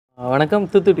வணக்கம்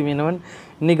தூத்துக்குடி மீனவன்.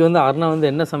 இன்றைக்கி வந்து அருணா வந்து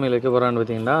என்ன சமையல் வைக்க போகிறான்னு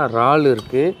பார்த்தீங்கன்னா, இறால்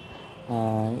இருக்குது.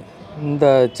 இந்த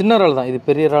சின்ன இறால் தான், இது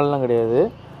பெரிய இறால்லாம் கிடையாது.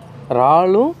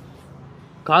 இறாலும்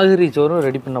காய்கறி சோறும்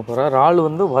ரெடி பண்ண போகிறேன். இறால்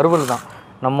வந்து வறுவல் தான்.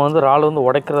 நம்ம வந்து இறால் வந்து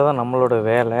உடைக்கிறது தான் நம்மளோட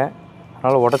வேலை.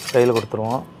 அதனால் உடச்சி கையில்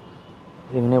கொடுத்துருவோம்.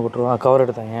 இங்கேயே போட்டுருவோம். கவர்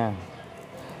எடுத்தாங்க,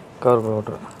 கவர்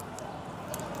போட்டுருவோம்.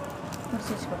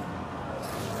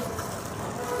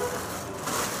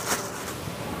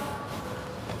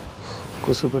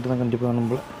 கொசு போய்ட்டு தான் கண்டிப்பாக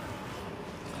நம்மள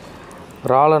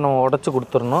இறாலை நம்ம உடச்சி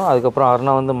கொடுத்துடணும். அதுக்கப்புறம்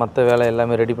அருணா வந்து மற்ற வேலை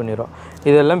எல்லாமே ரெடி பண்ணிடுவோம்.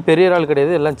 இதெல்லாம் பெரிய இறால்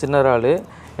கிடையாது, எல்லாம் சின்ன இறால்.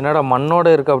 என்னடா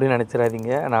மண்ணோடு இருக்குது அப்படின்னு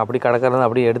நினச்சிடாதீங்க. நான் அப்படி கடற்கரை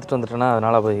அப்படியே எடுத்துகிட்டு வந்துட்டேன்னா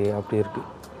அதனால் அப்படி இருக்குது.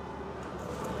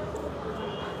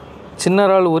 சின்ன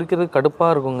இறால் உரிக்கிறதுக்கு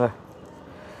கடுப்பாக இருக்குங்க,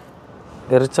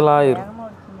 எரிச்சலாக இருக்கும்.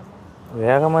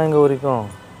 வேகமாக எங்கே உரிக்கும்?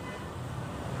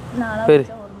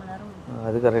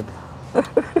 அது கரெக்டு.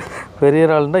 பெரிய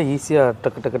இறால்னால் ஈஸியாக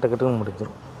டக்குன்னு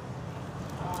முடிச்சிடும்.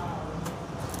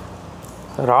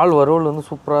 இறால் வறுவல் வந்து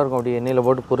சூப்பராக இருக்கும். அப்படி எண்ணெயில்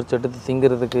போட்டு பொரிச்சு எடுத்து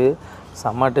திங்கிறதுக்கு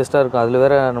செம்ம டேஸ்ட்டாக இருக்கும். அதில்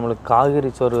வேறு நம்மளுக்கு காய்கறி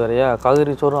சோறு வேறையா,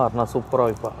 காய்கறி சோறும் அருணா சூப்பராக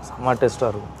வைப்பா, செம்ம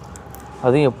டேஸ்ட்டாக இருக்கும்.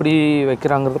 அதையும் எப்படி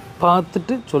வைக்கிறாங்கிறத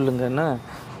பார்த்துட்டு சொல்லுங்கள். என்ன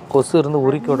கொசு இருந்து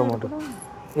உரிக்க விட மாட்டோம்.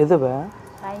 எதுவே?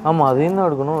 ஆமாம், அதையும் தான்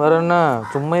எடுக்கணும். வேறு என்ன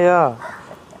சும்மையா?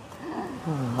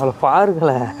 அவளை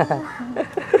பாருங்களேன்,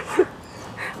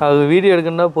 அது வீடியோ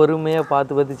எடுக்கணுன்னா பொறுமையாக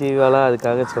பார்த்து செய்வாளா,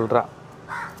 அதுக்காக சொல்கிறான்.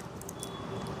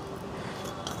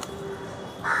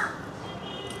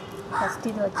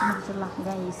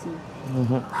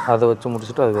 அதை வச்சு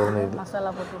முடிச்சுட்டு அதுக்கு வேறு இது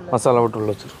மசாலா போட்டு உள்ள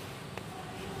வச்சிடும்.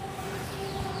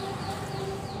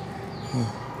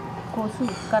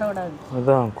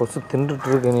 அதான் கொசு தின்றுட்டு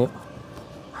இருக்கு. நீ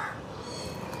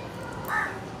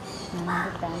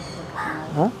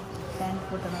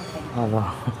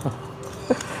அதான்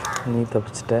நீ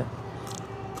தப்பிச்சிட்ட.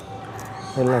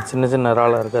 எல்லாம் சின்ன சின்ன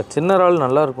இறாலாக இருக்கா. சின்ன இறால்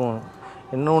நல்லாயிருக்கும்.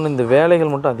 இன்னொன்று இந்த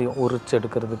வேலைகள் மட்டும் அதிகம் உரிச்சு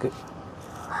எடுக்கிறதுக்கு.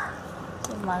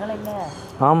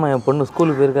 ஆமாம், என் பொண்ணு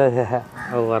ஸ்கூலுக்கு போயிருக்காக,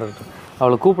 அவள் வரட்டும்.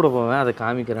 அவளை கூப்பிட போவேன், அதை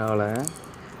காமிக்கிறேன் அவளை.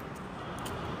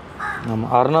 ஆமாம்,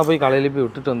 அருணா போய் காலையிலே போய்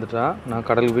விட்டுட்டு வந்துட்டா. நான்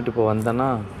கடலுக்கு போயிட்டு இப்போ வந்தேன்னா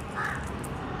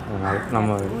அதனால்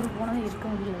நம்ம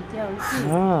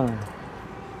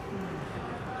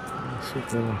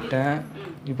சூப்பர் விட்டேன்.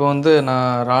 இப்போ வந்து நான்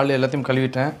இறால் எல்லாத்தையும்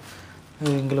கழுவிட்டேன்.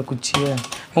 எங்களை குச்சியை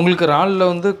உங்களுக்கு இறாலில்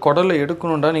வந்து குடலை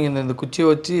எடுக்கணுண்டா நீங்கள் இந்த குச்சியை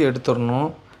வச்சு எடுத்துடணும்.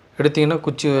 எடுத்திங்கன்னா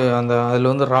குச்சி அந்த அதில்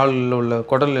வந்து இறாலில் உள்ள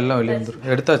குடல் எல்லாம் வெளியே வந்துடும்.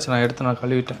 எடுத்தாச்சு, நான்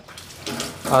கழுவிட்டேன்.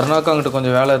 அருணாக்கு அங்கிட்ட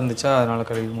கொஞ்சம் வேலை இருந்துச்சா, அதனால்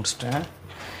கழுவி முடிச்சிட்டேன்.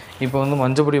 இப்போ வந்து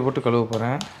மஞ்சள் பொடியை போட்டு கழுவ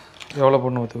போகிறேன். எவ்வளோ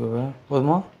பொண்ணு ஊற்றுக்குவேன்?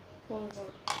 போதுமா?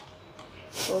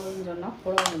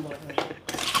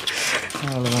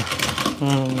 அவ்வளோதான்.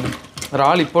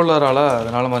 இறால் இப்போ உள்ள இறாலா,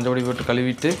 அதனால் மஞ்சள் பொடி போட்டு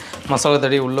கழுவிட்டு மசாலா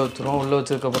தடவி உள்ளே வச்சுருவோம். உள்ளே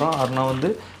வச்சதுக்கப்புறம் அருணா வந்து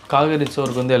காய்கறி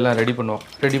சோறுக்கு வந்து எல்லாம் ரெடி பண்ணுவோம்.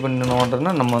 ரெடி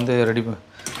பண்ணணுன்றதுனா நம்ம வந்து ரெடி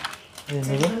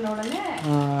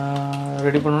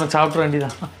பண்ணணும்னா சாப்பிட்ற வேண்டி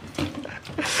தான்.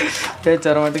 பேச்சு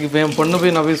வர மாட்டேங்குது. இப்போ என் பொண்ணு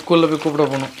போய் நான் போய் ஸ்கூலில் போய் கூப்பிட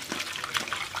போகணும்.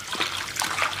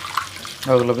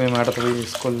 அதுக்குள்ளே போய் மேடத்தை போய்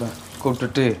ஸ்கூலில்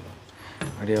கூப்பிட்டுட்டு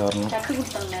அப்படியே வரணும்.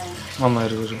 ஆமாம்,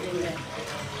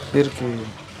 இருக்குது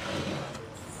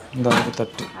இந்த அளவுக்கு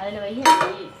தட்டு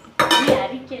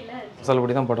மசாலா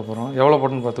பொடி தான் போட போகிறோம். எவ்வளோ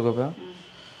போட்டுன்னு பார்த்துக்கோப்ப.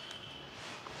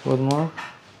 போதுமா?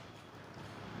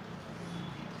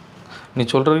 நீ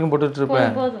சொல்கிற வரைக்கும்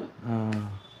போட்டுட்ருப்பேன்.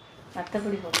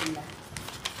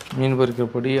 மீன் பொரிக்கிற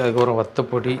பொடி, அதுக்கப்புறம்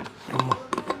வத்தப்பொடி.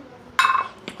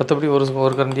 வத்தப்பொடி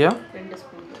ஒரு கரண்டியா?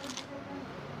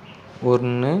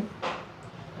 1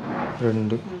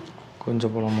 2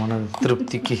 கொஞ்சம் போலமான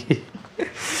திருப்திக்கு.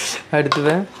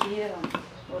 அடுத்தது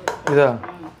இதா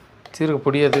சீரக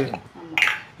பொடி. அது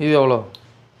இது எவ்வளோ?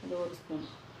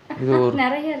 இது ஒரு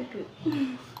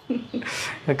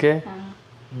ஓகே.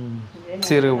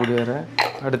 சீரக பொடி வேறு.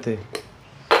 அடுத்து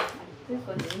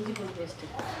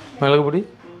மிளகு பொடி.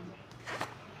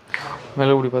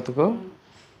 பார்த்துக்கோ.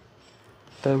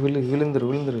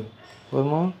 விழுந்துரு.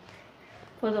 போதுமா?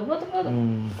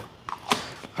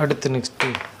 அடுத்து நெக்ஸ்ட்டு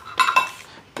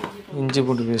இஞ்சி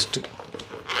பூண்டு பேஸ்ட்டு.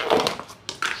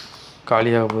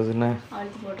 காலியாக போகுதுன்னு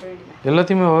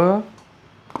எல்லாத்தையுமே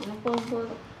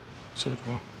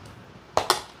சரிப்பா.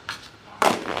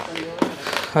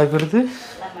 அதுக்கடுத்து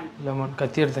லெமன்.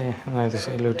 கத்தி எடுத்தேன், நான் இதை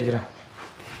சைடில் வெட்டிக்கிறேன்.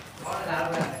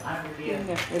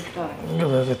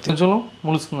 கத்தி சொல்லும்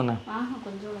முழுசு தானே?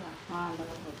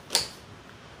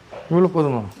 இவ்வளோ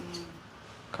போதுமா?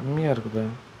 கம்மியாக இருக்குப்பா.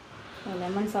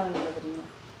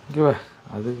 ஓகேவா?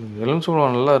 அது எலுமிச்சை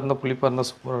பழம் நல்லா இருந்தால் புளிப்பாக இருந்தால்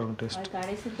சூப்பராக இருக்கும் டேஸ்ட்.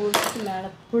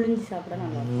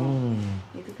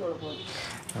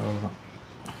 அவ்வளோதான்,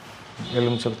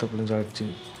 எலுமிச்சத்தை புளிஞ்சாச்சு.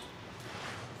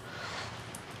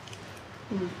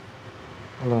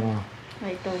 அவ்வளோதான்.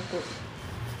 லைட்டாக உப்பு.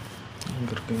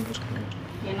 இங்கே இருக்கு.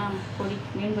 ஏன்னா பொடி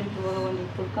மீன் பொடி போக கொஞ்சம்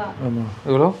உப்பு இருக்கா? ஆமாம்.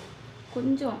 எவ்வளோ?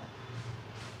 கொஞ்சம்.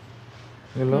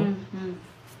 எவ்வளோ?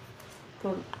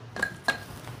 போதும்.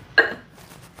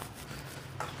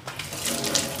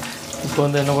 இப்போ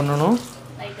வந்து என்ன பண்ணணும்?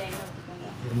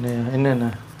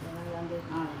 என்ன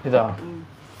இதா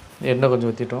எண்ணெய் கொஞ்சம்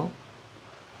ஊற்றிட்டோம்.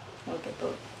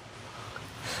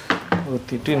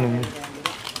 ஊற்றிட்டு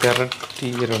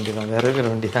பெரட்டிக்கிற வண்டி தான், விறகுற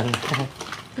வண்டி தாங்க.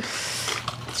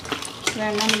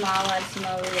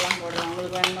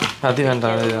 அது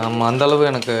வேண்டாம். ஆமாம், அந்தளவு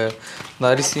எனக்கு இந்த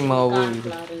அரிசி மாவு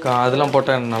அதெல்லாம்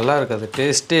போட்டால் எனக்கு நல்லா இருக்காது,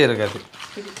 டேஸ்ட்டே இருக்காது.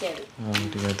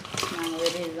 பிடிக்காது.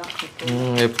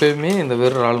 எப்பயுமே இந்த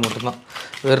வெறும் இறால் மட்டும்தான்.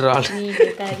 வெறும் இறால்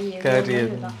கறி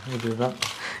இதுதான்.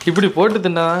 இப்படி போட்டு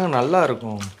தின்னாதாங்க நல்லா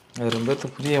இருக்கும். அது ரொம்ப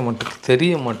புரிய மாட்டேங்குது,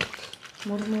 தெரிய மாட்டேங்குது.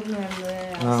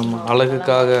 ஆமாம்,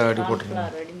 அழகுக்காக அடி போட்டுருங்க.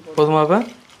 போதுமாப்பா?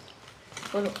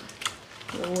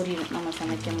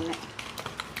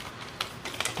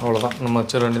 அவ்வளோதான், நம்ம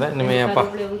வச்சிட வேண்டியதான். இனிமேல் அப்பா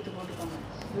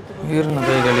நான்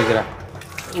போய் கழிக்கிறேன்.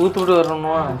 ஊற்றுவிட்டு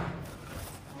வரணுமா?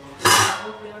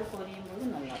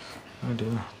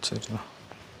 அப்படியா, சரிண்ணா.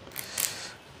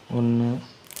 ஒன்று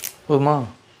போதுமா?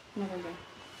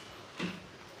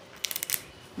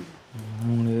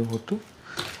 3 இது போட்டு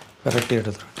விரட்டி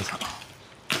எடுத்துட வேண்டியதான்.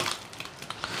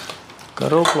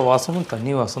 கருவேப்பிலை வாசமும்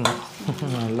தண்ணி வாசம் தான்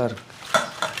நல்லா இருக்கு.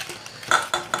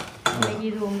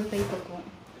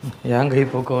 ஏன் கை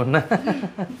போக்கோன்னு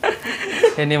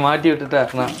என்னை மாட்டி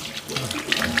விட்டுட்டாருண்ணா.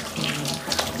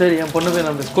 சரி, என் பொண்ணு போய்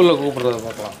நம்ம ஸ்கூலில் கூப்பிட்றத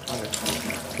பார்க்கலாம்.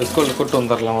 அங்கே ஸ்கூலில் கூப்பிட்டு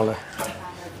வந்துடலாம். அவளை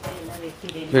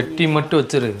வெட்டி மட்டும்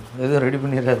வச்சிரு, எதுவும் ரெடி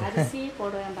பண்ணிடாது.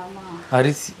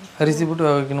 அரிசி போட்டு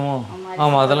வேக வைக்கணுமோ?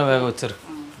 ஆமாம், அதெல்லாம் வேக வச்சிரு.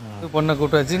 பொண்ணை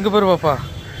கூப்பிட்டு வச்சு இங்கே பாரு பாப்பா,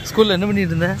 ஸ்கூலில் என்ன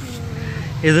பண்ணிட்டு இருந்தேன்?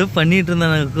 ஏதோ பண்ணிட்டு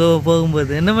இருந்தேன் நான்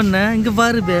போகும்போது. என்ன பண்ணேன்? இங்கே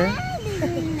பாரு பே,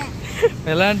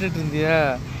 விளாண்டுட்டு இருந்தியா?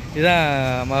 இதான்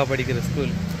மகா படிக்கிற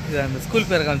ஸ்கூல். இதான் அந்த ஸ்கூல்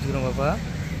பேரை காமிச்சிக்கிறோம் பாப்பா.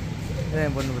 இதான்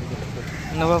என் பொண்ணு படிக்கிற ஸ்கூல்.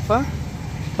 என்ன பாப்பா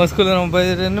உன் ஸ்கூலில் நம்ம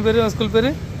பேர் என்ன பேர்? உன் ஸ்கூல் பேர்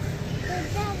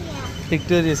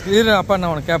விக்டோரியா ஸ்கூல். இது அப்பா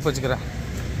நான் உனக்கு கேப் வச்சுக்கிறேன்.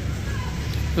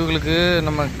 இவங்களுக்கு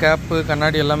நம்ம கேப்பு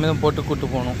கண்ணாடி எல்லாமே தான் போட்டு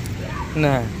கூப்பிட்டு போகணும். என்ன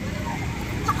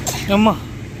அம்மா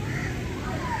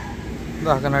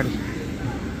இதா கண்ணாடி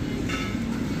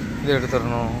இது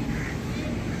எடுத்துடணும்.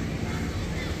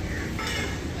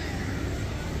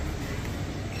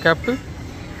 கேப்பு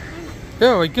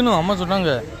வைக்கணும் அம்மா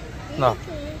சொன்னாங்க.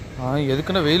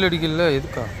 எதுக்குன்னா வெயில் அடிக்கல,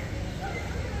 எதுக்கா?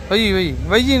 வை வை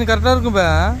வை, கரெக்டாக இருக்கும் பே.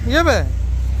 ஏன்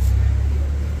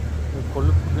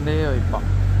கொழுப்புக்குன்னே வைப்பான்.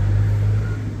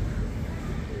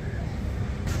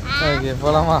 ஓகே,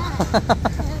 போகலாமா?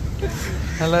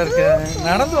 நல்லா இருக்கு.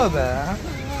 நடந்து வாப்ப,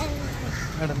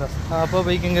 நடந்தா. அப்பா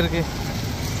பைக் எங்கே இருக்கு?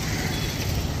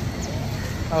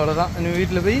 அவ்வளோதான், நீ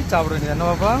வீட்டில் போய் சாப்பிட வேண்டியது. என்ன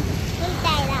பாப்பா?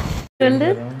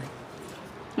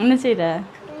 என்ன செய்யற?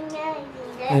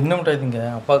 என்ன மிட்டாய்ங்க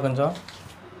அப்பா கொஞ்சம்?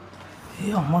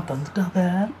 அம்மா தந்துட்டாங்க.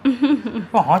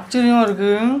 ஆச்சரியமா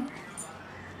இருக்கு.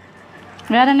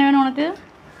 வேற என்ன வேணும் உனக்கு?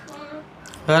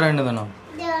 வேற என்ன தானே?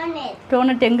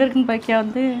 டோனட் எங்க இருக்குன்னு பாக்கியா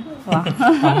வந்து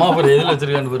அம்மா அப்புறம் எதில்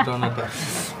வச்சிருக்கான்னு போய் டோனட்டை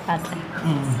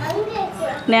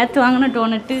நேற்று வாங்கின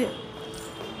டோனட்டு.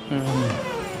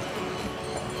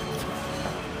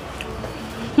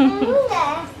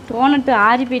 டோனட்டு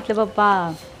ஆரி போயிட்டல பாப்பா,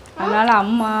 அதனால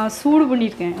அம்மா சூடு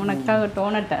பண்ணியிருக்கேன் உனக்காக.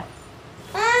 டோனட்டை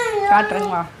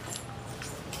காட்டுறேங்களா?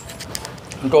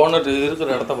 டோனட் இருக்கிற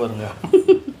இடத்த பாருங்க.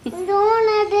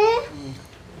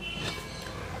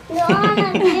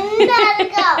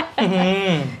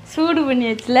 சூடு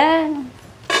பண்ணியாச்சுல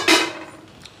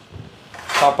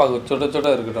பாப்பாவுக்கு சுட சுட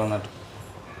இருக்கு டோனட்.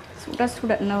 சுட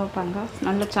சுட என்ன வைப்பாங்க?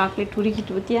 நல்ல சாக்லேட்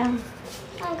உருக்கிட்டு பத்தியா?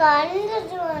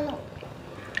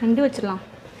 ரெண்டு வச்சிடலாம்.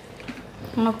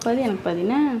 உனக்கு பாதி எனக்கு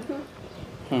பாதினா.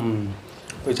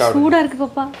 சூடாக இருக்கு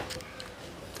பாப்பா,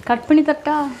 கட் பண்ணி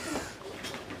தட்டா?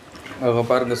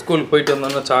 பாருங்க, ஸ்கூலுக்கு போயிட்டு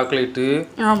வந்தோன்னா சாக்லேட்டு.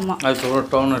 ஆமாம், அதுக்கப்புறம்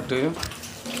டோனட்டு.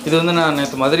 இது வந்து நான்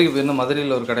நேற்று மதுரைக்கு போயிருந்தேன்,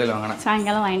 மதுரையில் ஒரு கடையில் வாங்கினேன்.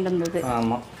 சாயங்காலம் வாங்கிட்டு வந்தது.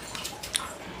 ஆமாம்.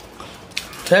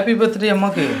 ஹாப்பி பர்த்டே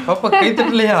அம்மாக்கு. பாப்பா கை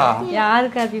தட்டலையா?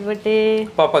 யாருக்கு ஹாப்பி பர்த்டே?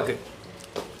 பாப்பாக்கு.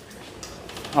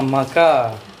 அம்மாக்கா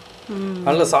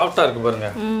நல்லா சாஃப்டாக இருக்குது பாருங்க.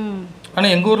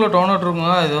 ஆனால் எங்கள் ஊரில் டோனட்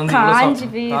இருக்குங்க, இது வந்து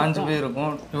காஞ்சி போய்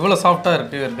இருக்கும். இவ்வளோ சாஃப்டாக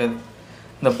இருக்கவே இருக்காது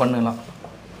இந்த பண்ணுலாம்.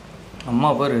 அம்மா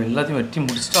பாரு எல்லாத்தையும் வெட்டி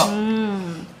முடிச்சிட்டா.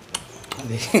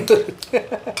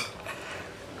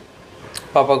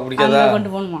 பாப்பாவுக்கு பிடிக்காதா? கொண்டு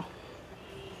போகணுமா?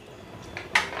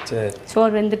 சரி,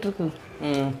 சோறு வெந்துட்டு இருக்கு.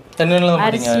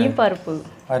 அரிசியும் பருப்பு.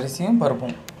 அரிசியும்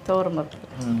பருப்பும் தோரம் பருப்பு.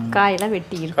 காயெல்லாம்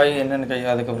வெட்டி இருக்கு. காய் என்னென்ன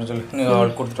காய் அதுக்கப்புறம் சொல்லி நீங்கள்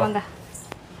அவளுக்கு கொடுத்துருவாங்க.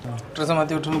 ட்ரெஸ்ஸை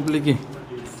மாற்றி விட்டுருங்க பிள்ளைக்கு.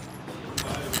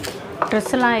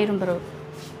 ட்ரெஸ்ஸெல்லாம் ஆயிரும் பிறகு.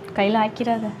 கையில்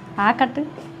ஆக்கிறாத ஆக்கட்டு.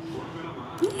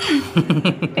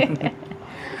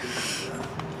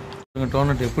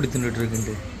 டோனட் எப்படி தின்னுட்டு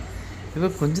இருக்குன்ட்டு இப்போ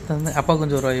கொஞ்சம் தந்தேன். அப்பா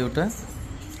கொஞ்சம் ஒரு வாய் விட்டேன்.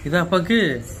 இதான் அப்பாவுக்கு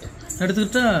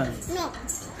எடுத்துக்கிட்டா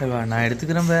நான்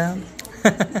எடுத்துக்கிறேன் பே.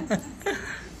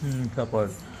 அப்பா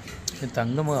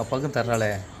தங்கம்மா அப்பாவுக்கும்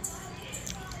தர்றாளே.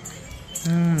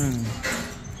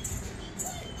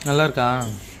 நல்லா இருக்கா?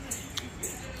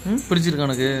 பிடிச்சிருக்கா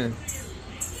உனக்கு?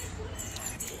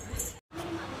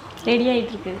 ரெடி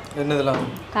ஆகிட்டு இருக்கு. என்னதெல்லாம்?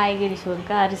 காய்கறி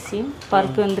சோறுக்கா, அரிசி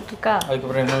பருப்பு வந்துட்டு இருக்கா.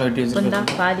 அதுக்கப்புறம் என்ன வெட்டி இப்போ தான்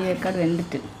பாதி வேக்காடு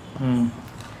வெந்துட்டு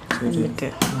வெந்துட்டு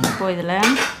இப்போ இதில்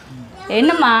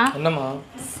என்னம்மா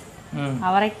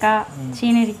அவரைக்காய்,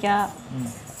 சீனரிக்காய்,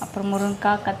 அப்புறம்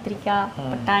முருங்கைக்காய், கத்திரிக்காய்,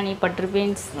 பட்டாணி, பட்டர்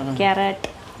பீன்ஸ், கேரட்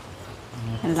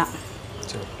எல்லாம்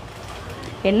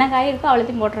என்ன காய் இருக்கோ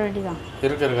அவ்வளோத்தையும் போட்டுற வேண்டியதான்.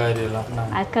 இருக்கிற காய்கறி எல்லாம்.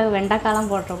 அதுக்காக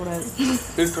வெண்டைக்காயெல்லாம் போட்டக்கூடாது.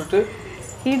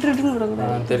 பீட்ரூட்டும்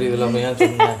போடக்கூடாது. தெரியுதுல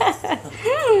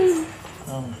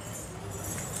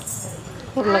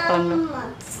உருளைக்கிழங்கு,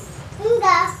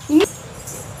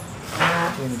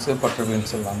 beans, butter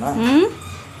beans எல்லாம்னா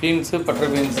beans,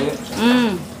 butter beans,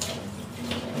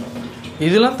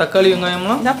 இதெல்லாம் தக்காளி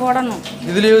வெங்காயம்லாம் இதான் போடணும்.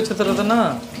 இதுலேயே சேர்த்துறதுன்னா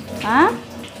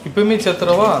இப்போயுமே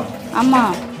சேர்த்துறவா?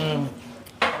 ஆமாம்.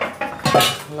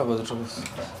 நல்லா பார்த்துட்டு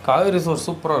காய்கறி சோறு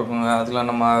சூப்பராக இருக்குங்க. அதில்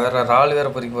நம்ம வேறு இறால் வேறு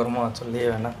பறிக்க வருமா சொல்லியே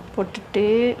வேணாம். போட்டுட்டு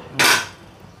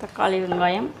தக்காளி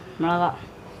வெங்காயம் மிளகா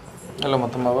எல்லாம்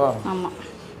மொத்தமாவா? ஆமாம்.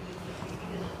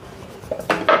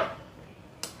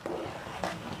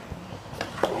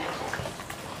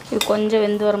 இது கொஞ்சம்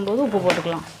வெந்து வரும்போது உப்பு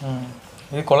போட்டுக்கலாம்.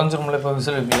 இது குழஞ்சிரும்ல இப்போ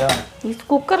விசில் வைப்பியா? இது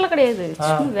குக்கரில் கிடையாது,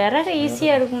 விறகு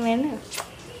ஈஸியாக இருக்குமேனு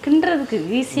கிண்டுறதுக்கு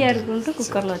ஈஸியாக இருக்குன்ட்டு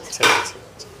குக்கரில் வச்சுருக்கேன்.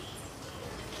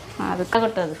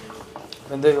 அதுக்காகட்டும். அது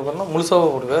வெந்ததுக்கப்புறம் முழுசாக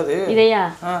போடுவா அது? இதையா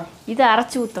இதை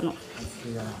அரைச்சி ஊற்றணும்.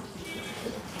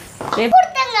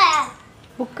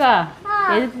 புக்கா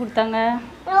எதுக்கு கொடுத்தாங்க?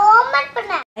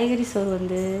 காய்கறி சோறு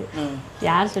வந்து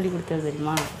யார் சொல்லி கொடுத்தது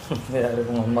தெரியுமா?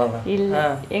 இல்லை,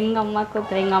 எங்கள் அம்மாவுக்கு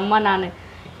ஒருத்தர். எங்கள் அம்மா நான்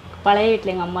பழைய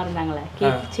வீட்டில் எங்கள் அம்மா இருந்தாங்களே,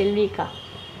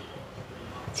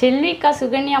 செல்விக்கா,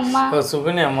 சுகன்யா அம்மா.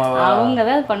 சுகன்யா அம்மா அவங்க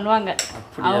தான் பண்ணுவாங்க.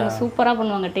 அவங்க சூப்பராக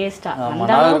பண்ணுவாங்க, டேஸ்ட்டாக.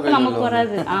 அந்த அளவுக்கு நமக்கு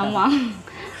வராது. ஆமாம்,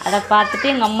 அதை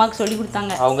பார்த்துட்டு எங்கள் அம்மாவுக்கு சொல்லி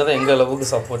கொடுத்தாங்க. அவங்க தான் எங்கள்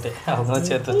அளவுக்கு சப்போர்ட்டு. அவங்க தான்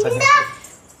சேர்த்து வச்சாங்க.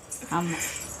 ஆமாம்.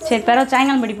 சரி, பிறகு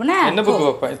சாயங்காலம் படிப்போனே. என்ன புக்கு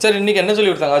வைப்பேன்? சரி, இன்னைக்கு என்ன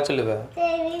சொல்லி கொடுத்தாங்க? சொல்லுவேன்.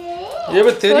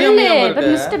 தெரியாம இப்போ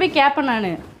மிஸ்ட்ட போய் கேட்பேன்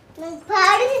நான்.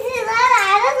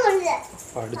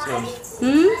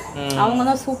 அவங்க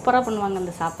தான் சூப்பராக பண்ணுவாங்க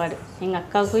அந்த சாப்பாடு. எங்கள்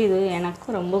அக்காவுக்கும் இது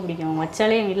எனக்கும் ரொம்ப பிடிக்கும். அவங்க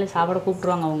வச்சாலே எங்கள் வீட்டில் சாப்பாடு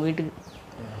கூப்பிட்ருவாங்க அவங்க வீட்டுக்கு.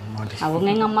 அவங்க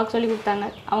எங்கள் அம்மாவுக்கு சொல்லி கொடுத்தாங்க.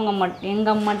 அவங்க அம்மா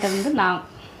எங்கள் அம்மாட்ட இருந்து நான்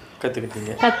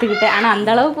கற்றுக்கிட்டேன். ஆனால் அந்த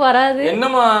அளவுக்கு வராது.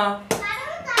 என்னம்மா?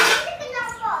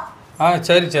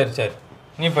 சரி சரி சரி,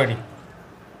 நீ படி.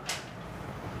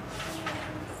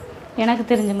 எனக்கு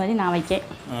தெரிஞ்ச மாதிரி நான் வைக்க.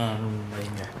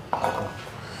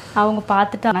 அவங்க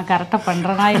பார்த்துட்டு நான் கரெக்டாக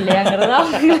பண்ணுறேனா இல்லையாங்கிறதா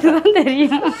அவங்களுக்கு தான்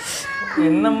தெரியும்.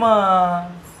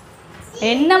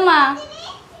 என்னம்மா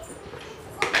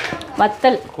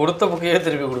வத்தல் கொடுத்த புக்கையே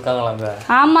திருப்பி கொடுத்தாங்களாங்க.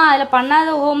 ஆமாம், அதில்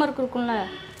பண்ணாத ஹோம்ஒர்க் இருக்கும்ல,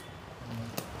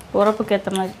 உரப்புக்கு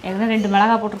ஏற்ற மாதிரி. ஏன்னா 2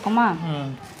 மிளகாய் போட்டிருக்கோமா,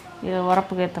 இது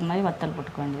உரப்புக்கு ஏற்ற மாதிரி வத்தல்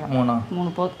போட்டுக்க வேண்டியது.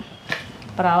 3 போதும்.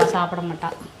 அப்புறம் அவள் சாப்பிட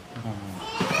மாட்டா.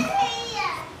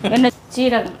 என்ன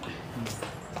சீரகம்,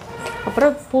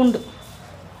 அப்புறம் பூண்டு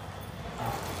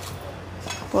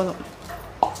போதும்.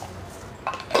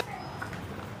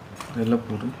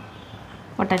 வெள்ளைப்பூடு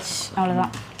போட்டாச்சு,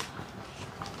 அவ்வளோதான்.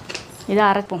 இதை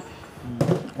அரைப்போம்.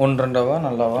 1-2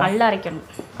 நல்லா அரைக்கணும்.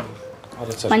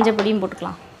 மஞ்சள் பொடியும்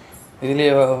போட்டுக்கலாம்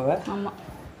இதுலேயே. ஆமாம்,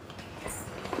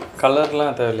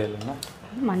 கலர்லாம் தேவையில்லைன்னா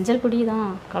மஞ்சள் பொடி தான்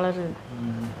கலரு,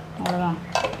 அவ்வளோதான்.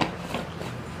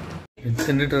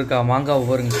 தின்னுட்டு இருக்கா மாங்காய்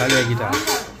பாருங்க, காலி ஆக்கிட்டா.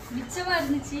 மிச்சமாக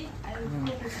இருந்துச்சு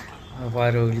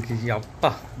பாரு உங்களுக்கு.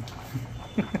 அப்பா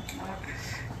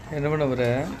என்ன பண்ண போகிற?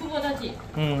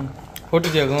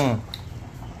 போட்டுச்சாகும்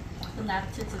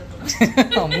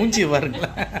மூஞ்சி பாருங்களா,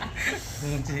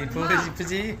 மூஞ்சி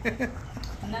இப்போச்சி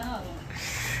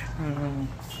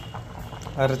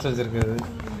அரைச்சி வச்சுருக்குது.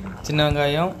 சின்ன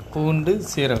வெங்காயம், பூண்டு,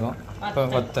 சீரகம், இப்போ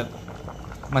வத்தல்,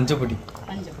 மஞ்சப்பொடி.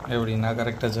 எப்படி நான்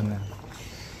கரெக்டாக சொன்னேன்?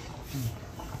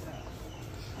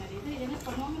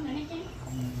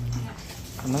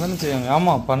 என்ன தானே செய்வாங்க.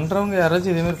 ஆமாம், பண்ணுறவங்க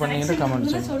யாராச்சும் இதேமாதிரி பண்ணிக்கிட்டு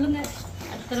கமெண்ட் சொல்லுங்கள்.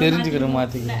 தெரிஞ்சுக்கிறோம்,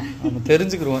 மாற்றிக்கிறோம். நம்ம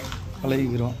தெரிஞ்சுக்கிறோம்,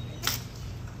 பழகிக்கிறோம்.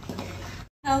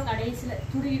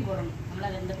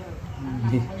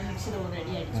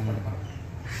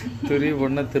 துருவி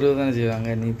போடனா திருவு தானே செய்வாங்க.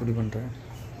 நீ இப்படி பண்ணுற.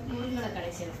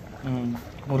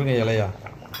 முருங்கை இலையா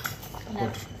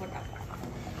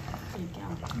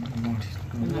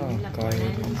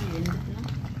காய்கறி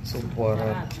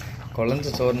சூப்பராக குழஞ்ச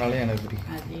சோறுனாலே எனக்கு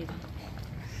பிடிக்கும்.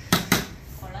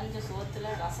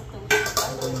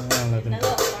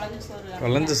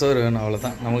 குழஞ்ச சோறு வேணும்,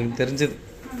 அவ்வளோதான் நமக்கு தெரிஞ்சது.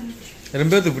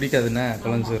 ரொம்ப பேருக்கு பிடிக்காதுண்ணே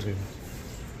குழஞ்ச சோறு.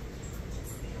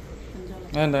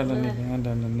 வேண்டாம் நீ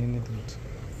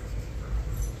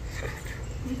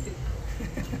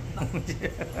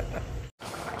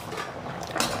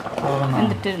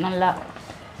வந்துட்டு நல்லா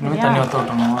தண்ணி வற்ற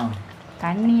விட்டணுமா?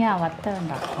 தண்ணியா வற்ற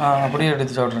வேண்டாம், அப்படியே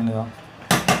எடுத்து சாப்பிட வேண்டியதான்.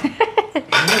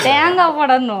 தேங்காய்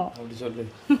போடணும். அப்படி சொல்லு.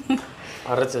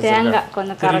 தேங்காய்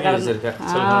கொஞ்சம்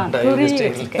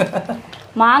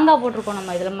மாங்காய் போட்டிருக்கோம்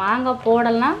நம்ம. இதில் மாங்காய்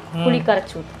போடலாம், புளி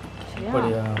கரைச்சி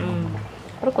ஊற்றணும்.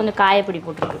 அப்புறம் கொஞ்சம் காயப்பொடி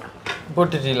போட்டுருக்கு.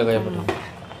 போட்டுட்டீங்களா காயப்பொடி?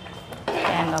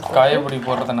 தேங்காய் காயப்பொடி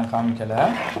போடுறத நான் காமிக்கலை,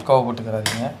 கோவ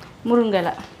போட்டுக்கிறாதீங்க.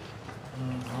 முருங்கலை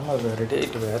ஆமாம், ரெடி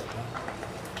ஆகிட்டு வேறு.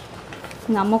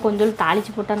 எங்கள் அம்மா கொஞ்சம்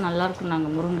தாளித்து போட்டால் நல்லாயிருக்கும்.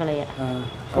 நாங்கள் முருங்கலையை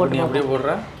போட்டு அப்படியே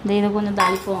போடுறேன். இந்த இதை கொஞ்சம்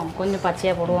தாளிப்போம், கொஞ்சம்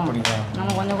பச்சையாக போடுவோம். நம்ம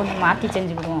கொஞ்சம் கொஞ்சம் மாற்றி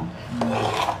செஞ்சுக்கிடுவோம்.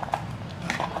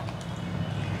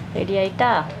 ரெடி ஆகிட்டா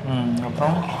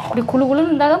அப்புறம் இப்படி குழு குழுன்னு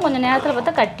இருந்தால் தான் கொஞ்சம் நேரத்தில்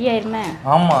பார்த்தா கட்டி ஆயிருமே.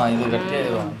 ஆமாம், இது கட்டி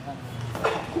ஆயிடும்.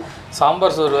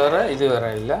 சாம்பார் சோறு வேறு, இது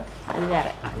வேறு இல்லை? அது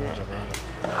வேறு.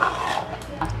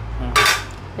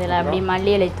 இதில் அப்படி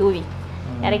மல்லி இலை தூவி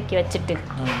இறக்கி வச்சுட்டு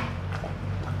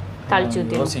தாளிச்சு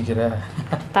ஊற்றிடும். யோசிக்கிற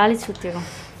தாளிச்சு ஊற்றிடும்.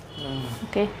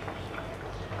 ஓகே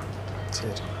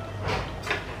சரி.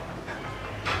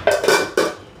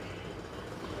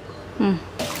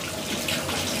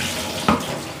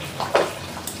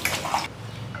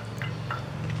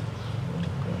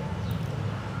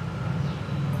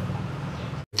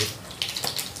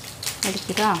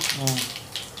 அடிக்குதா?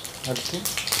 அடுத்து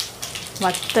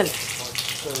வத்தல்,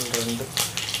 2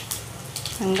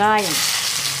 வெங்காயம்,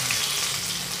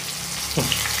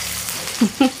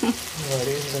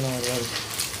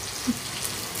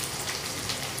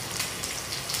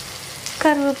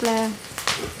 கருவேப்பிலை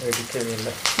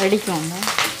வெடிக்கும்.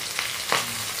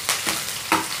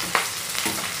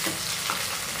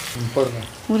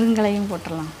 முருங்கலையும்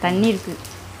போட்டுடலாம். தண்ணி இருக்கு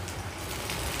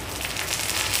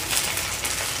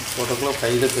போட்டோக்குள்ள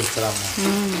கையில பிரிச்சலாமா?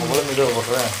 அவ்வளோ மெதுவாக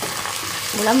போடுறேன்.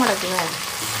 உளமடக்குல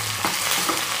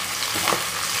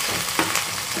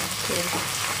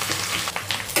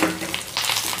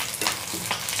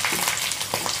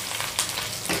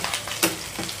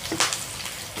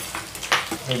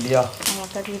ரெடியா? நம்ம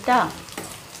கட்டிக்கிட்டா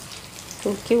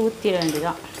தூக்கி ஊற்றிட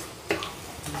வேண்டியதான்.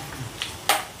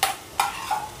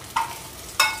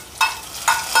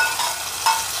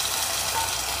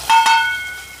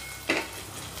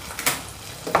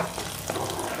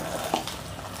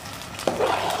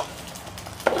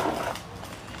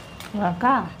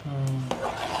 அக்கா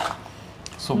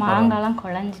மாங்காய்லாம்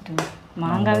குழஞ்சிட்டு,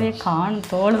 மாங்காவே காணும்,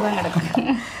 தோல் தான் கிடக்கு.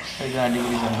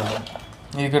 அடிக்கடி பண்ணுறேன்.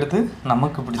 இதுக்கடுத்து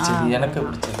நமக்கு பிடிச்சது, எனக்கு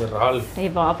பிடிச்சது இறால்.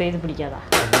 இப்போ அப்போ இது பிடிக்காதா?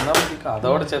 அதுதான் பிடிக்கும்.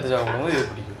 அதோட சேர்த்து சாப்பிடும்போது இது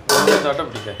பிடிக்கும். சாப்பிட்டா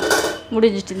பிடிக்காது.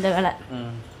 முடிஞ்சிட்டு இந்த வேலை.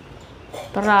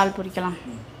 அப்புறம் இறால் பொரிக்கலாம்.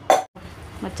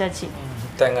 வச்சாச்சு.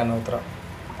 தேங்காய் எண்ணெய் ஊற்றுறோம்.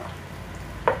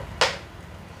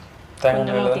 தேங்காய்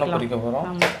எண்ணெயில் தானே பொரிக்க போகிறோம்.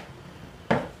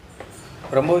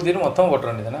 ரொம்ப ஊற்றிட்டு மொத்தம் போட்டுற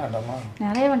வேண்டியது தானே? வேண்டாமா?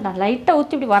 நிறைய வேண்டாம், லைட்டாக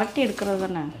ஊற்றி இப்படி வரட்டி எடுக்கிறது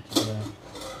தானே.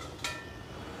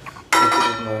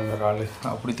 இறால்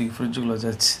அப்படி தூக்கி ஃப்ரிட்ஜுக்குள்ளே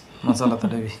வச்சாச்சு, மசாலா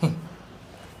தடவி.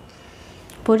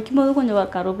 பொரிக்கும் போது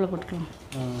கொஞ்சம் கருவேப்பிலை போட்டுக்கலாம்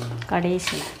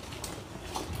கடைசியில்.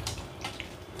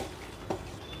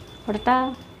 போட்டா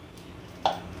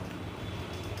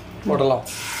போடலாம்.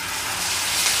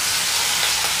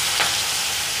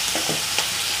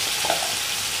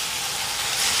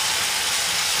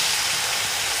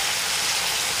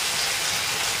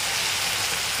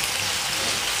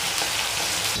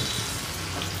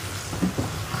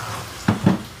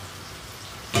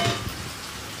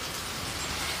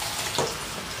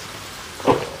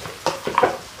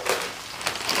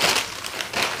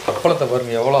 அப்பளத்தை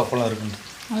பாருங்கள், எவ்வளோ அப்பளம் இருக்குன்னு.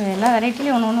 அது எல்லா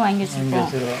வெரைட்டிலையும் ஒன்று ஒன்று வாங்கி வச்சுருக்கோம்.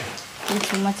 இது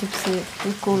சும்மா சிப்ஸு,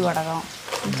 இது கூழ் வடகம்,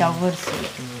 ஜவ்வரிசி,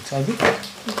 அது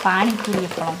பானிபூரி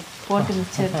அப்பளம் போட்டு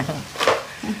மிச்சர்,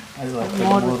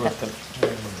 மோர் வத்தல்.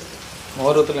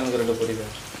 மோர் வத்தல் எனக்கு 2 பொரி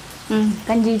தான்.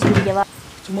 கஞ்சி வச்சு குடிக்கவா?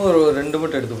 சும்மா ஒரு 2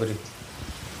 மட்டும் எடுத்து பொரி.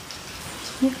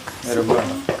 ரொம்ப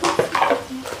வேண்டாம்.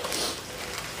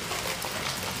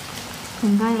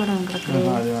 வெங்காய வடகம் கிடக்குது.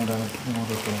 அது வேண்டாம்,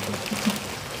 மோர் வத்தல்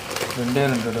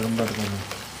 2 ரொம்ப எடுக்கணும்.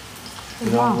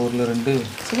 இதான் ஊரில் 2.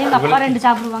 சரி, எங்கள் அப்பா 2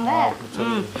 சாப்பிடுவாங்க.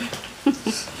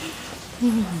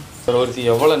 ஒருத்தி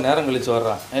எவ்வளோ நேரம் கழிச்சு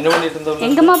வர்றான். என்ன பண்ணிட்டு இருந்தோம்?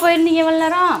 எங்கம்மா போயிருந்தீங்க எவ்வளோ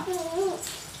நேரம்?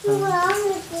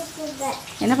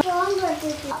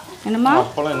 என்னம்மா?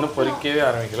 அப்பளம் இன்னும் பொரிக்கவே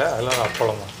ஆரம்பிக்கல, அதெல்லாம்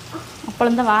அப்பளமா?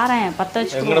 அப்பளம் தான் வாரேன், 10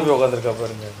 வச்சு. எங்கே போய் உட்காந்துருக்கா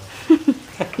பாருங்க.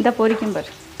 இந்த பொரிக்கும்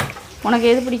பாரு.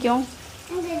 உனக்கு எது பிடிக்கும்?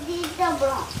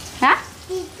 ஆ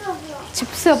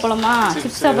சிப்ஸ் அப்பளமா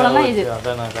சிப்ஸ் அப்பளம் தான் இது.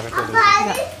 அதான் நான்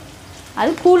கரெக்டாக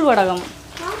அது கூழ் வடகம்.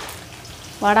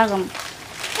 வடகம்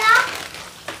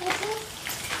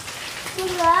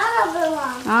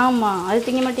ஆமாம். அது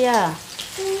திங்க மாட்டியா?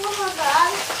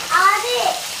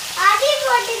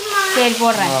 சரி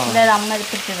போடுறேன். இந்த அம்மா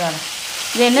எடுத்துட்டு வரேன்.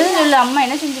 இது என்னதுன்னு சொல்லு. அம்மா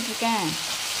என்ன செஞ்சுட்ருக்கேன்?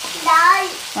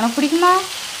 உனக்கு பிடிக்குமா?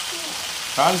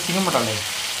 திங்க மாட்டாளே.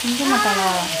 திங்க மாட்டாளா?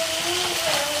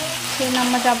 சரி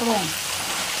நம்ம சாப்பிடுவோம்.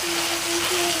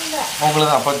 உங்களை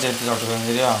தான் அப்பா சேர்த்து சாப்பிட்டுருக்காங்க.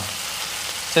 சரியா?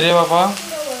 சரியா பாப்பா?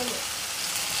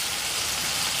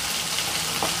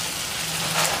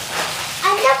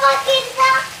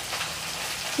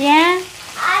 ஏன்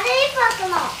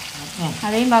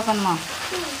அதையும் பார்க்கணுமா?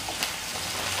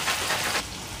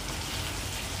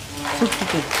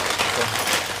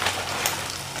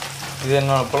 இது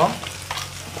என்ன அப்பளம்?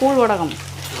 கூழ் வடகம்.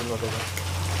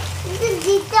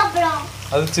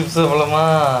 அது சிப்ஸ் அப்பளமா?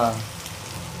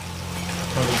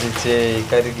 முடிஞ்சிச்சு.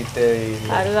 கருகிட்டு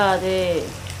அருகாது.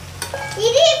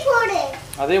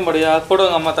 அதையும் படியா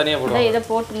போடுவாங்க. அம்மா தனியாக போடுவாங்க. இதை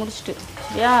போட்டு முடிச்சுட்டு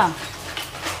யா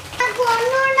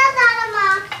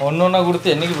ஒன்று ஒன்றா கொடுத்து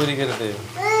என்னைக்கு பிரிக்கிறது?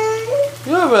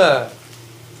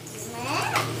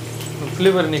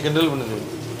 ஃப்ளீவர் நீ கிண்டல் பண்ணுது.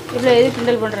 இவ்வளோ எது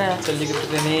கிண்டல் பண்ணுற? சொல்லிக்கிட்டு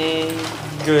தானே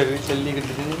இங்கே வரு.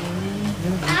 சொல்லிக்கிட்டு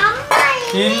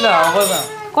இல்லை அவதான்.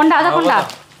 கொண்டா அதை கொண்டா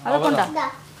அதை கொண்டா.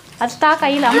 அது தா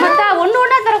கையில். அம்மா தான் ஒன்று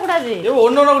ஒன்றா தரக்கூடாது.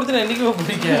 ஒன்று ஒன்றா கொடுத்து என்னைக்குமே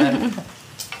பிடிக்க.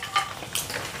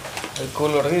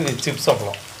 கூழ் வடகம். இது சிப்ஸ்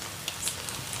அப்பளம்.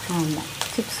 ஆமாம்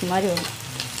சிப்ஸ் மாதிரி வரும்.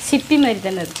 சிப்பி மாதிரி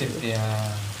தானே இருக்கு. சிப்பியா?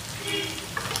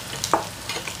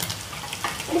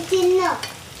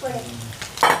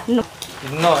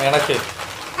 இன்னும் எனக்கு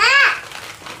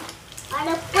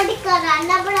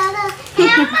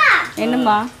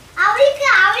என்னம்மா?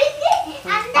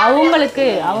 அவங்களுக்கு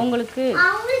அவங்களுக்கு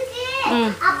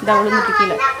இந்த உளுந்துட்டு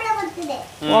கீழே.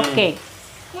 ஓகே.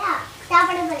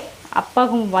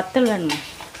 அப்பாவுக்கு வத்தல் வேணுமா?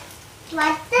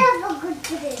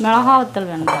 மிளகா வத்தல்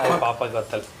வேணுமா? பாப்பாக்கு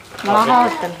வத்தல். மிளகா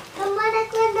வத்தல்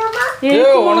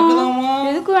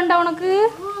எதுக்கு வேண்டாம் உனக்கு?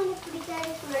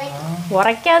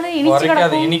 உரைக்காது.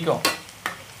 இனிக்கும்.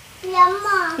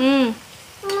 ம்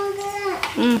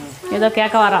ம் ஏதோ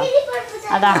கேட்க வரோம்.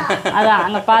 அதான் அதான்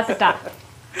அங்கே பார்த்துட்டா.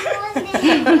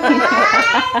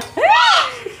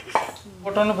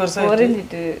 போட்டோன்னு பெருசாக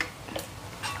பொரிஞ்சிட்டு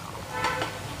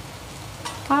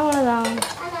அவ்வளோதான்.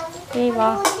 ஏய் வா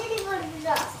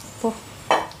போ.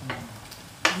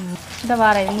 இந்த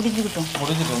வாரம் இது முடிஞ்சுக்கிட்டோம்.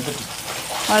 வந்துட்டு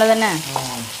அவ்வளோதானே?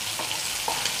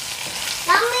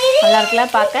 நல்லா இருக்குல்ல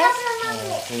பார்க்க?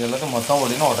 இது எல்லாத்தையும் மொத்தம்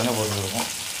போட்டிங்கன்னா உடனே போட்டுருக்கோம்.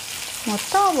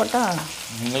 மொத்தம் போட்டா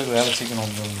உங்களுக்கு வேலை சீக்கிரம்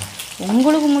வந்து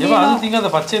உங்களுக்கு முடியும். அது திங்க.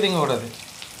 அந்த பச்சை திங்க கூடாது.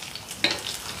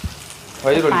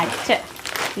 வயிறு பச்சை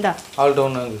இந்த ஆல்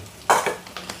டவுன் ஆகுது.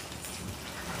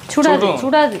 சுடாது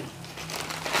சுடாது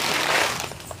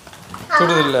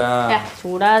சுடுது இல்லை?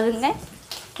 சுடாதுங்க.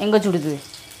 எங்கே சுடுது?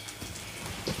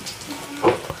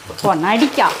 போ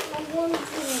நடிக்கா.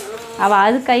 அவள்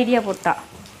அதுக்கு ஐடியா போட்டா.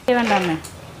 வேண்டாமே.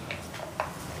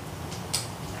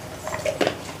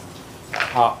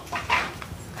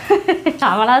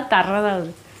 அவளாவது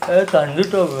தர்றதாவது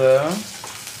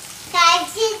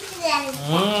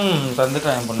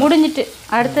முடிஞ்சிட்டு.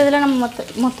 அடுத்ததுல நம்ம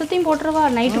மொத்தத்தையும் போட்டுருவா.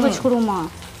 நைட்டு வச்சு கொடுவோமா?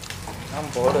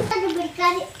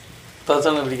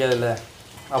 பிடிக்காது இல்லை.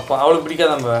 அப்போ அவளுக்கு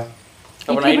பிடிக்காத.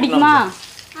 இட்லி பிடிக்குமா?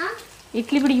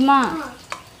 இட்லி பிடிக்குமா?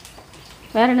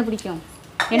 வேற என்ன பிடிக்கும்?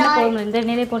 என்ன குழம்பு? இந்த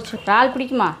நிலையை போச்சு. இறால்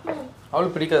பிடிக்குமா?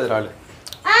 அவளுக்கு பிடிக்காது இறால்.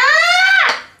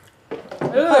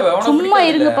 சும்மா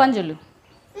இருங்கப்பான்னு சொல்லு.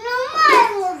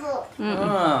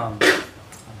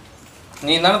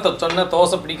 நீ தானே சொன்ன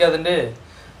தோசை பிடிக்காதுண்டு.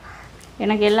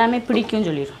 எனக்கு எல்லாமே பிடிக்கும்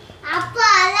சொல்லிடு.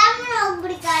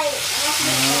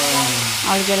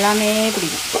 அவளுக்கு எல்லாமே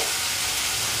பிடிக்கும்.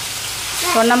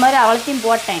 சொன்ன மாதிரி அவளையும்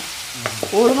போட்டேன்.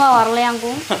 ஒழுங்கா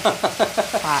வரலையாங்கும்.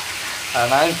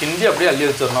 நாங்கள் கிண்டி அப்படியே அள்ளி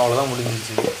வச்சிடணும். அவ்வளோதான்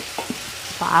முடிஞ்சிச்சு.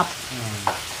 பாப்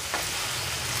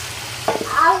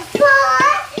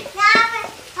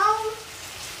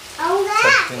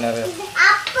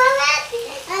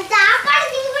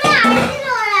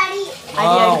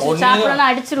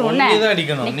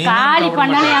காலி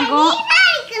பண்ணலையாங்கும்.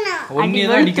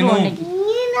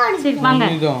 சரி வாங்க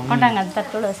கொண்டாங்க.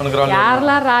 தட்டோட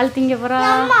யாரெல்லாம் இறால் திங்க போறா?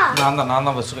 நான்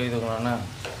தான் ஃபர்ஸ்ட் கை தூக்குறேன்.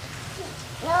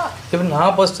 இப்போ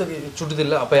நான் ஃபர்ஸ்ட் சுடுது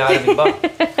இல்லை. அப்போ யார் திப்பா?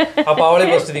 அப்போ அவளே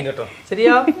ஃபர்ஸ்ட் திங்கட்டும்.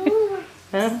 சரியா?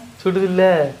 சுடுது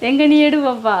இல்லை. எங்க நீ எடு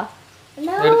பாப்பா.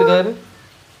 எடுத்துக்காரு.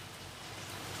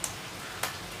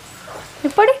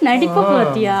 எப்படி நடிப்ப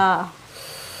பாத்தியா?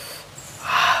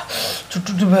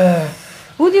 சுட்டுட்டு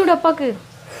ஊதி விடு அப்பாக்கு.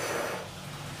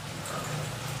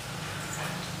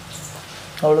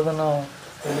 அவ்வளோதானா?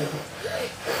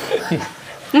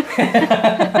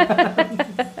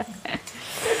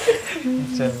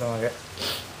 சரி வாங்க.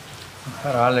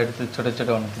 இறால் எடுத்து சுட சுட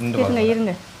ஒன்று திண்டு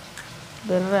இருங்க.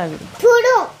 வெறாகுது.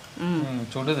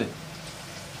 சுடுது.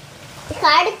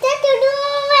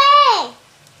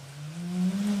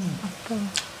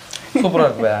 சூப்பராக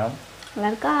இருக்குவே. நல்லா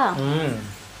இருக்கா?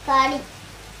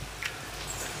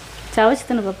 சவச்சு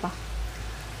தானே பாப்பா.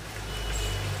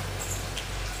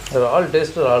 இறால்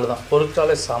டேஸ்ட்டு இறால் தான்.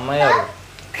 பொரிச்சாலே செமையாக இருக்கும்.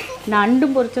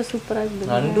 நண்டும் பொரிச்சா சூப்பராக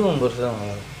இருக்குது. நண்டும் பொரிச்சா தான்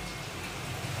நல்லா இருக்கும்.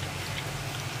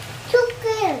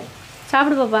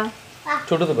 சாப்பிடு பாப்பா.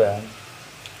 சுடுது பே.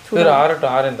 சரி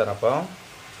ஆறட்டும், ஆறையும் தரப்பா.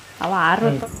 அவன்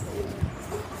ஆறட்டும்.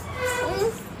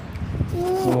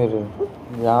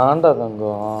 ஏன்டா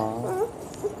தங்கம்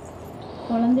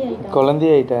குழந்தை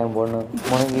ஆயிட்டேன் என் பொண்ணு.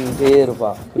 முணங்கிக்கிட்டே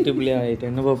இருப்பா. குட்டி பிள்ளையா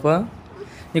ஆயிட்டேன். என்ன பாப்பா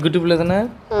நீ குட்டி பிள்ளை தானே?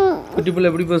 குட்டி பிள்ளை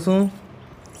எப்படி பேசும்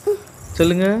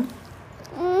சொல்லுங்க?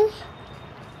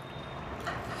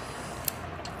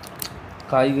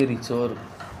 காய்கறி சோறு.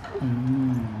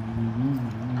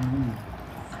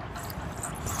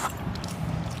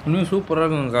 இன்னும் சூப்பராக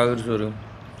இருக்கும் காய்கறி சோறு.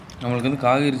 நம்மளுக்கு வந்து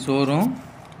காய்கறி சோறும்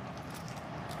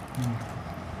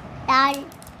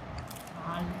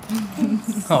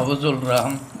அவ சொல்றா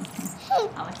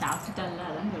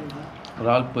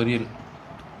இறால் பொரியல்,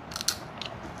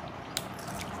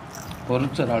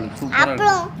 பொரிச்ச இறால் சூப்பராக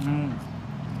இருக்கும்.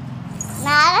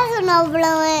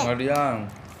 அப்படியா?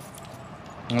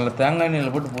 நல்ல தேங்காய்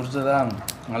எண்ணெயில் போட்டு பொரிச்சதா,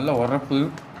 நல்ல உரப்பு.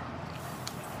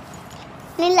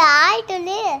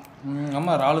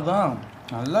 ஆமாம் இறால் தான்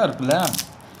நல்லா இருக்குல்ல.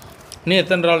 நீ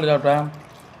எத்தனை இறால் சாப்பிட்டா?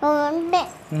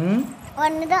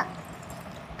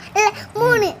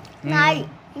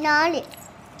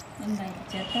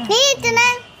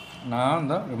 நான்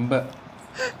தான் ரொம்ப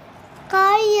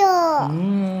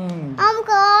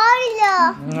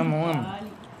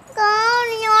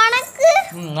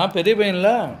நான் பெரிய பையன்ல.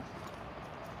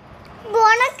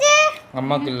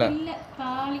 அம்மாக்கு இல்லை.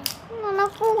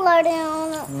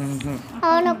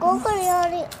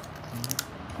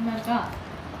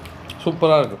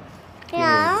 சூப்பராக இருக்கு.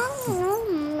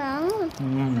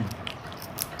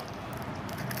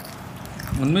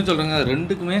 உண்மையை சொல்கிறேங்க,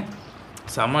 ரெண்டுக்குமே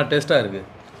செம்ம டேஸ்ட்டாக இருக்குது.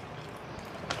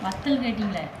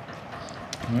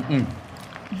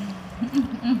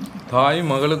 தாய்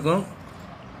மகளுக்கும்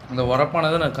இந்த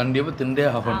உரப்பானதை நான் கண்டிப்பாக திண்டே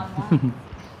ஆகணும்.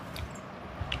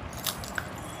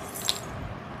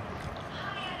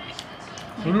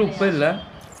 ஃபுல் உப்பே இல்லை.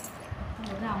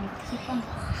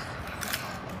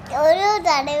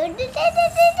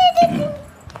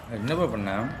 என்னப்பா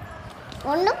பண்ண?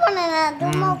 ஒன்றும் பண்ணல,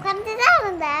 சும்மா உட்காந்து தான்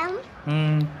இருந்தேன்.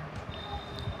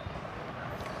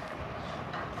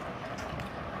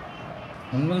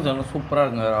 உண்மைக்கு சொல்ல சூப்பராக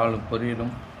இருக்குங்க. ஆளு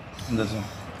பொரியலும் இந்த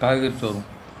காய்கறி சோறும்.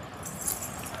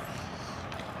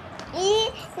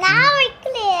 நான்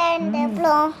வைக்கலையே.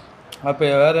 அப்போ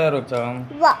வேற யார் வச்சா?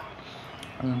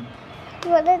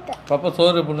 பாப்பா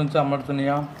சோறு எப்படி இருந்துச்சு? அம்மா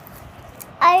சொன்னியா?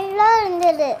 எல்லாம்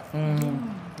இருந்தது.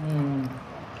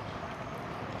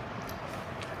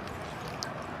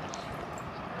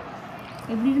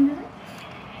 எப்படி இருந்தது?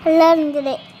 எல்லாம்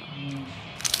இருந்தது.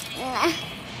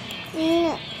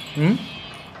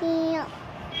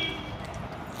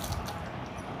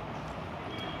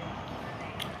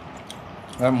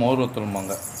 மோர்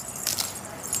ஊற்றணுமாங்க.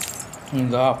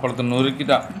 இந்த அப்பளத்தை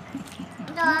நொறுக்கிட்டா.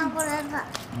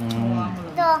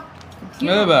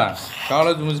 ஏதா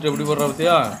காலேஜ் முடிச்சுட்டு எப்படி போடுற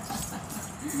பத்தியா?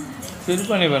 சரி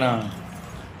பண்ணி வேணா.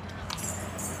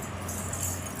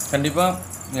 கண்டிப்பாக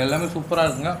எல்லாமே சூப்பராக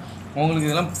இருக்குங்க. உங்களுக்கு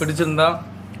இதெல்லாம் பிடிச்சிருந்தா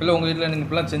இல்லை உங்கள் வீட்டில் நீங்கள்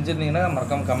இப்படிலாம் செஞ்சுருந்தீங்கன்னா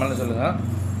மறக்காமல் கமெண்ட்டில் சொல்லுங்கள்.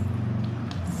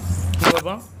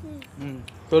 பாப்பா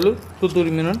சொல்லு.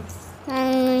 தூத்துக்குடி மீன்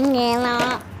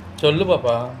சொல்லு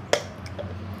பாப்பா.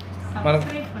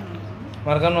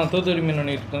 மறக்காம தூத்துக்குடி மீன்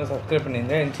ஒன்று சப்ஸ்கிரைப்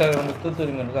பண்ணிடுங்க. இன்ஸ்டாகிராமில்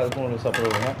தூத்துக்குடி மீன் இருக்குது, அதுக்கும் உங்களுக்கு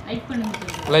சப்போர்ட் பண்ணுங்க.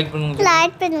 லைக்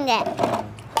பண்ணுங்க,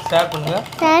 ஷேர்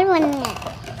பண்ணுங்க.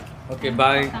 Okay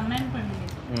bye.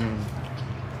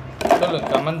 சொல்லு.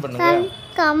 கமெண்ட் பண்ணுங்க.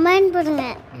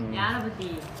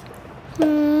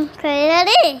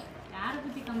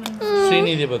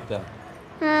 ஸ்ரீநிதி பக்தா.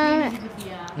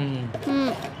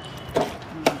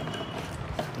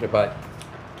 பாய்.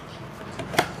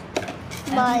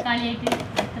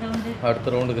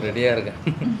 அடுத்த ரவுண்டுக்கு ரெடியாக இருக்கேன்.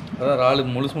 அதான் ராலு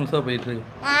முழுசாக போயிட்டு இருக்கு.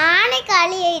 நானே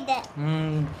காலி ஆயிட்டேன்.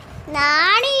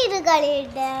 நானே இது காலி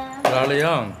ஆயிட்டேன்.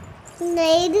 ராலையா? இந்த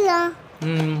இதுதான்.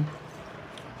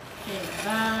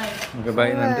 Okay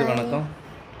bye. நன்றி, வணக்கம்.